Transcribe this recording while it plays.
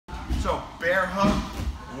So bear hug,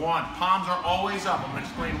 one. Palms are always up. I'm going to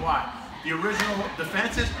explain why. The original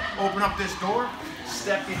defense is open up this door,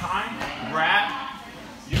 step behind, grab,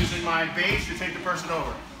 using my base to take the person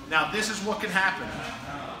over. Now this is what can happen.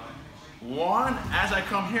 One, as I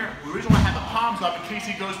come here, the reason why I have the palms up in case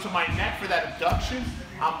he goes to my neck for that abduction,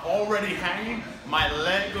 I'm already hanging, my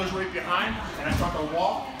leg goes right behind, and I start to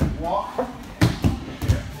walk.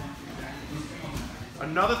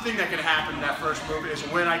 Another thing that can happen in that first move is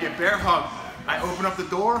when I get bear hug, I open up the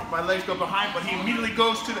door, my legs go behind, but he immediately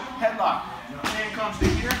goes to the headlock. Hand comes to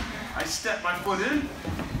here, I step my foot in,